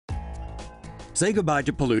Say goodbye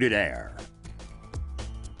to polluted air.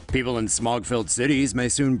 People in smog-filled cities may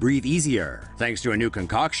soon breathe easier thanks to a new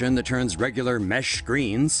concoction that turns regular mesh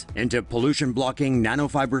screens into pollution-blocking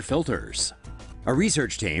nanofiber filters. A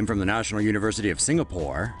research team from the National University of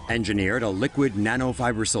Singapore engineered a liquid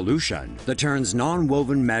nanofiber solution that turns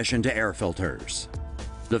non-woven mesh into air filters.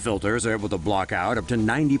 The filters are able to block out up to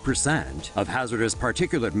 90% of hazardous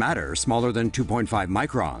particulate matter smaller than 2.5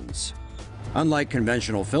 microns. Unlike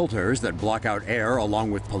conventional filters that block out air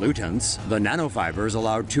along with pollutants, the nanofibers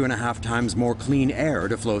allow 2.5 times more clean air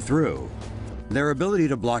to flow through. Their ability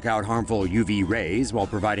to block out harmful UV rays while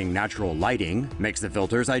providing natural lighting makes the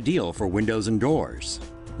filters ideal for windows and doors.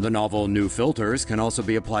 The novel new filters can also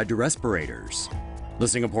be applied to respirators. The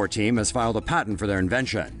Singapore team has filed a patent for their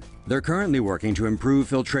invention. They're currently working to improve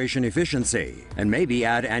filtration efficiency and maybe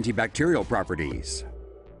add antibacterial properties.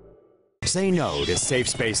 Say no to safe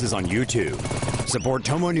spaces on YouTube. Support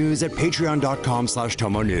TomoNews at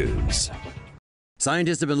patreon.com/TomoNews.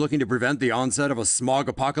 Scientists have been looking to prevent the onset of a smog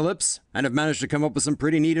apocalypse and have managed to come up with some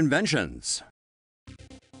pretty neat inventions.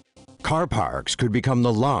 CARPARKS could become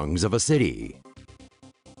the lungs of a city.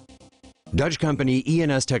 Dutch company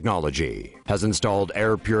ENS Technology has installed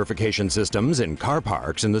air purification systems in car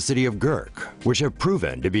parks in the city of Gurk, which have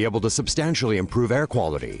proven to be able to substantially improve air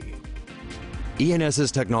quality.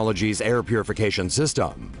 ENS's technology's air purification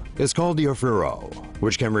system is called the Ofuro,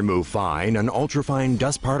 which can remove fine and ultrafine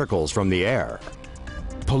dust particles from the air.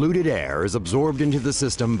 Polluted air is absorbed into the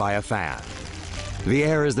system by a fan. The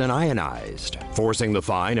air is then ionized, forcing the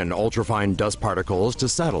fine and ultrafine dust particles to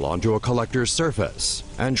settle onto a collector's surface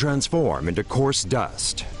and transform into coarse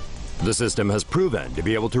dust. The system has proven to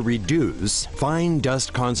be able to reduce fine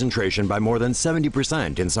dust concentration by more than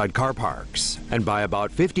 70% inside car parks and by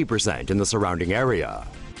about 50% in the surrounding area.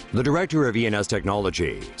 The director of ENS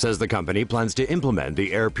Technology says the company plans to implement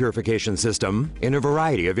the air purification system in a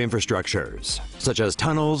variety of infrastructures, such as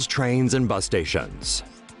tunnels, trains, and bus stations.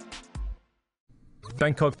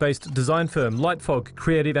 Bangkok-based design firm Lightfog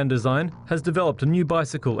Creative and Design has developed a new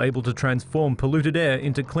bicycle able to transform polluted air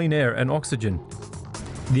into clean air and oxygen.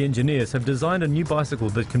 The engineers have designed a new bicycle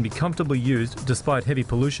that can be comfortably used despite heavy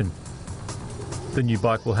pollution. The new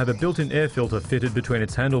bike will have a built-in air filter fitted between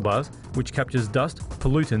its handlebars, which captures dust,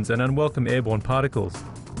 pollutants and unwelcome airborne particles.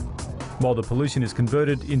 While the pollution is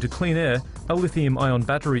converted into clean air, a lithium-ion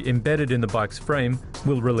battery embedded in the bike's frame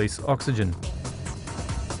will release oxygen.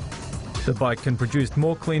 The bike can produce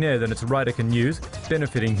more clean air than its rider can use,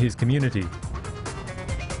 benefiting his community.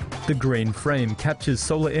 The green frame captures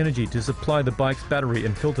solar energy to supply the bike's battery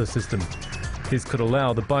and filter system. This could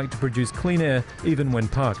allow the bike to produce clean air even when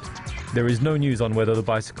parked. There is no news on whether the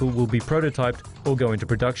bicycle will be prototyped or go into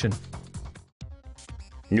production.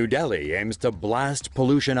 New Delhi aims to blast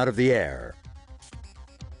pollution out of the air.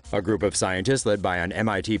 A group of scientists led by an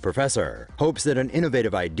MIT professor hopes that an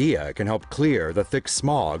innovative idea can help clear the thick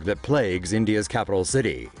smog that plagues India's capital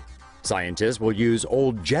city. Scientists will use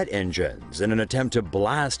old jet engines in an attempt to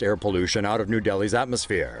blast air pollution out of New Delhi's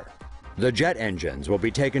atmosphere. The jet engines will be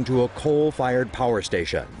taken to a coal-fired power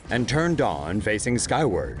station and turned on facing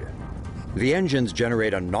skyward. The engines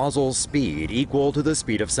generate a nozzle speed equal to the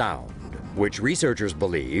speed of sound, which researchers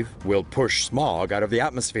believe will push smog out of the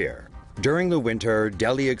atmosphere. During the winter,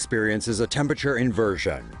 Delhi experiences a temperature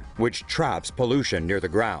inversion, which traps pollution near the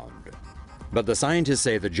ground. But the scientists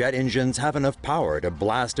say the jet engines have enough power to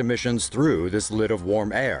blast emissions through this lid of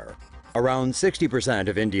warm air. Around 60%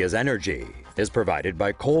 of India's energy is provided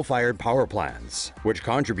by coal-fired power plants, which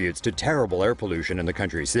contributes to terrible air pollution in the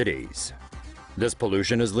country's cities. This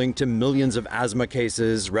pollution is linked to millions of asthma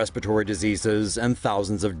cases, respiratory diseases, and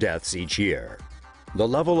thousands of deaths each year. The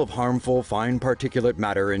level of harmful fine particulate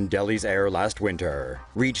matter in Delhi's air last winter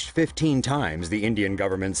reached 15 times the Indian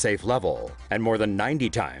government's safe level, and more than 90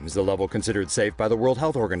 times the level considered safe by the World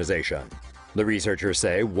Health Organization. The researchers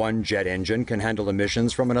say one jet engine can handle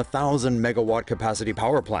emissions from an 1,000-megawatt capacity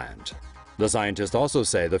power plant. The scientists also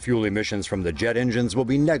say the fuel emissions from the jet engines will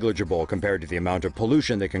be negligible compared to the amount of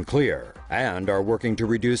pollution they can clear, and are working to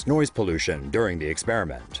reduce noise pollution during the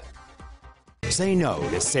experiment. Say no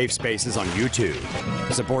to safe spaces on YouTube.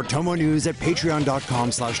 Support TomoNews at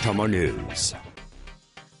patreon.com/TomoNews.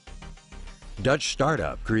 Dutch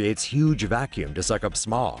startup creates huge vacuum to suck up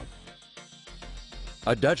smog.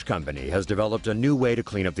 A Dutch company has developed a new way to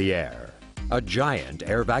clean up the air, a giant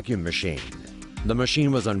air vacuum machine. The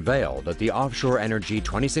machine was unveiled at the Offshore Energy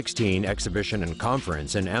 2016 exhibition and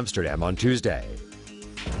conference in Amsterdam on Tuesday.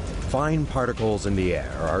 Fine particles in the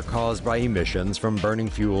air are caused by emissions from burning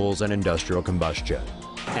fuels and industrial combustion.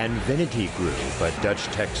 And Vinity Group, a Dutch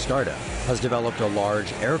tech startup, has developed a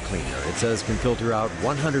large air cleaner it says can filter out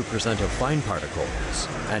 100% of fine particles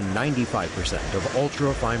and 95% of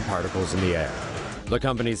ultra-fine particles in the air. The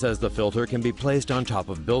company says the filter can be placed on top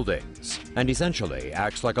of buildings and essentially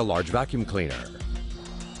acts like a large vacuum cleaner.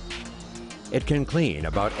 It can clean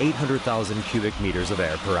about 800,000 cubic meters of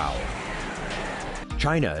air per hour.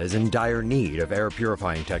 China is in dire need of air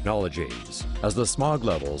purifying technologies, as the smog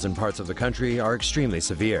levels in parts of the country are extremely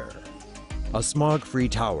severe. A smog-free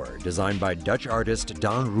tower designed by Dutch artist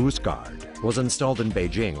Daan Roosgaard was installed in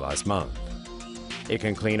Beijing last month. It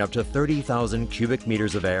can clean up to 30,000 cubic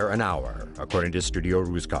meters of air an hour, according to Studio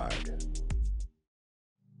Roosgaard.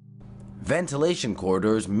 Ventilation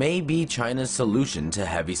corridors may be China's solution to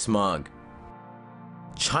heavy smog.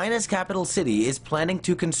 China's capital city is planning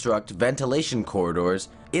to construct ventilation corridors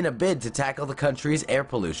in a bid to tackle the country's air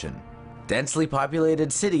pollution. Densely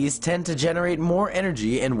populated cities tend to generate more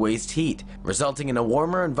energy and waste heat, resulting in a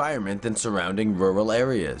warmer environment than surrounding rural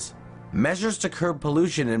areas. Measures to curb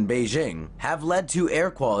pollution in Beijing have led to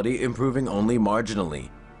air quality improving only marginally.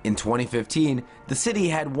 In 2015, the city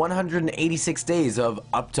had 186 days of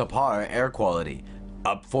up to par air quality,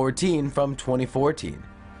 up 14 from 2014.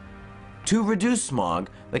 To reduce smog,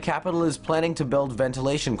 the capital is planning to build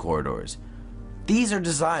ventilation corridors. These are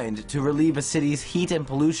designed to relieve a city's heat and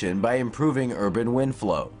pollution by improving urban wind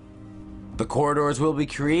flow. The corridors will be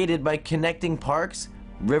created by connecting parks,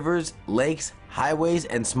 rivers, lakes, highways,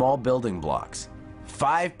 and small building blocks.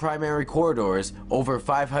 5 primary corridors, over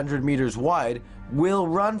 500 meters wide, will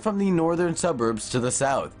run from the northern suburbs to the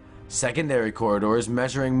south. Secondary corridors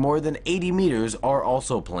measuring more than 80 meters are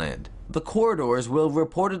also planned. The corridors will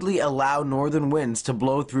reportedly allow northern winds to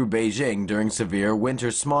blow through Beijing during severe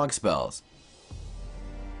winter smog spells.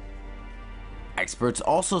 Experts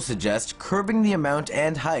also suggest curbing the amount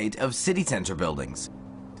and height of city center buildings,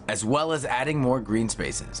 as well as adding more green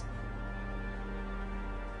spaces.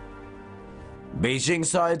 Beijing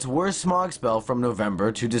saw its worst smog spell from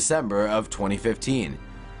November to December of 2015.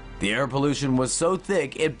 The air pollution was so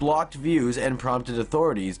thick it blocked views and prompted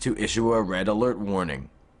authorities to issue a red alert warning.